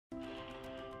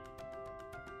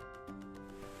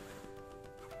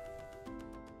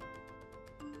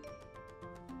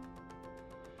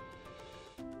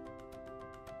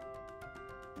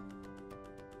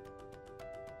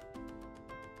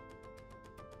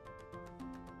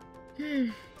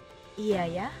Hmm, iya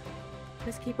ya.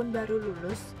 Meskipun baru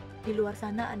lulus, di luar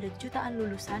sana ada jutaan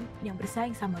lulusan yang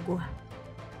bersaing sama gua.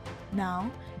 Now,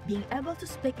 being able to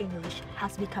speak English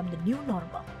has become the new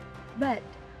normal. But,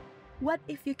 what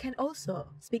if you can also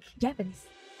speak Japanese?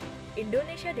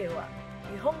 Indonesia de wa,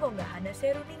 Nihongo ga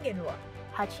hanaseru ningen wa,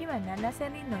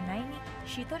 87000人の内に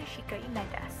1人しかいない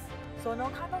です。その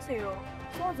可能性を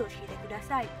想像してくだ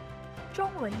さい。中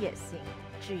文也行，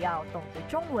只要懂得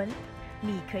中文，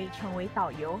你可以成为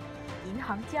导游、银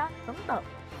行家等等，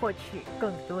获取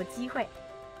更多机会。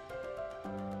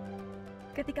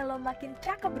Ketika lo makin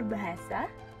cakap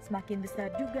berbahasa, semakin besar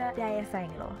juga daya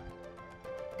saing lo.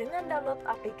 Dengan download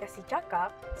aplikasi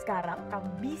Cakap, sekarang kamu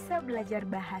bisa belajar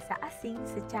bahasa asing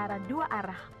secara dua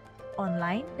arah,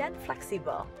 online dan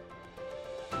fleksibel.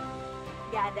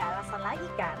 Gak ada alasan lagi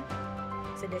kan?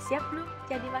 Sudah siap belum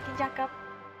jadi makin cakap?